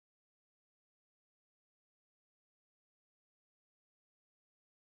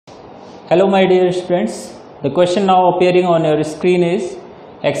Hello my dear students, the question now appearing on your screen is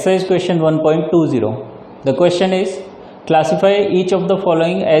exercise question 1.20. The question is, classify each of the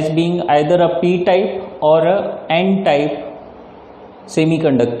following as being either a p-type or a n-type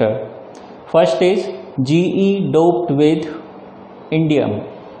semiconductor. First is Ge doped with indium,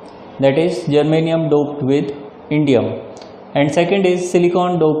 that is germanium doped with indium, and second is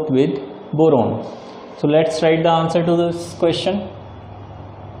silicon doped with boron. So let's write the answer to this question.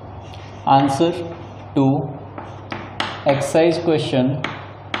 Answer to exercise question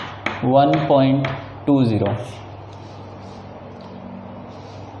 1.20.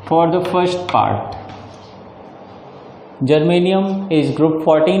 For the first part, germanium is group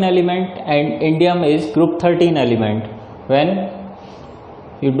 14 element and indium is group 13 element. When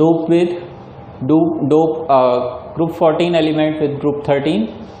you dope group 14 element with group 13,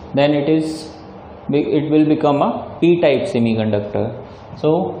 then it will become a p-type semiconductor.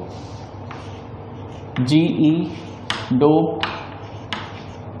 So Ge doped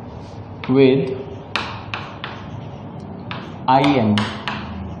with In,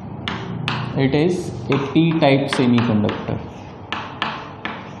 it is a p-type semiconductor.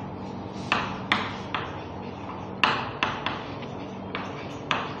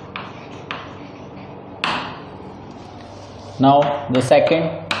 Now the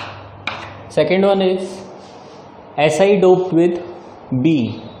second one is Si doped with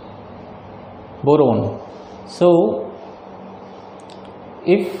B, boron. So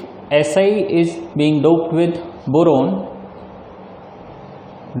if Si is being doped with boron,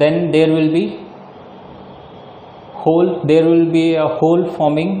 then there will be a hole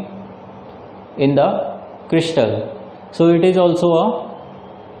forming in the crystal. So it is also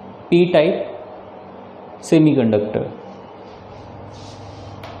a p-type semiconductor.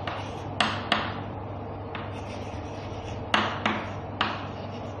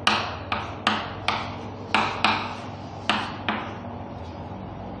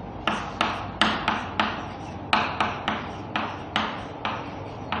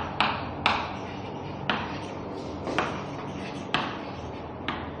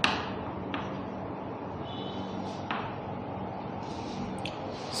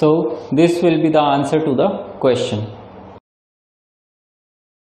 So this will be the answer to the question.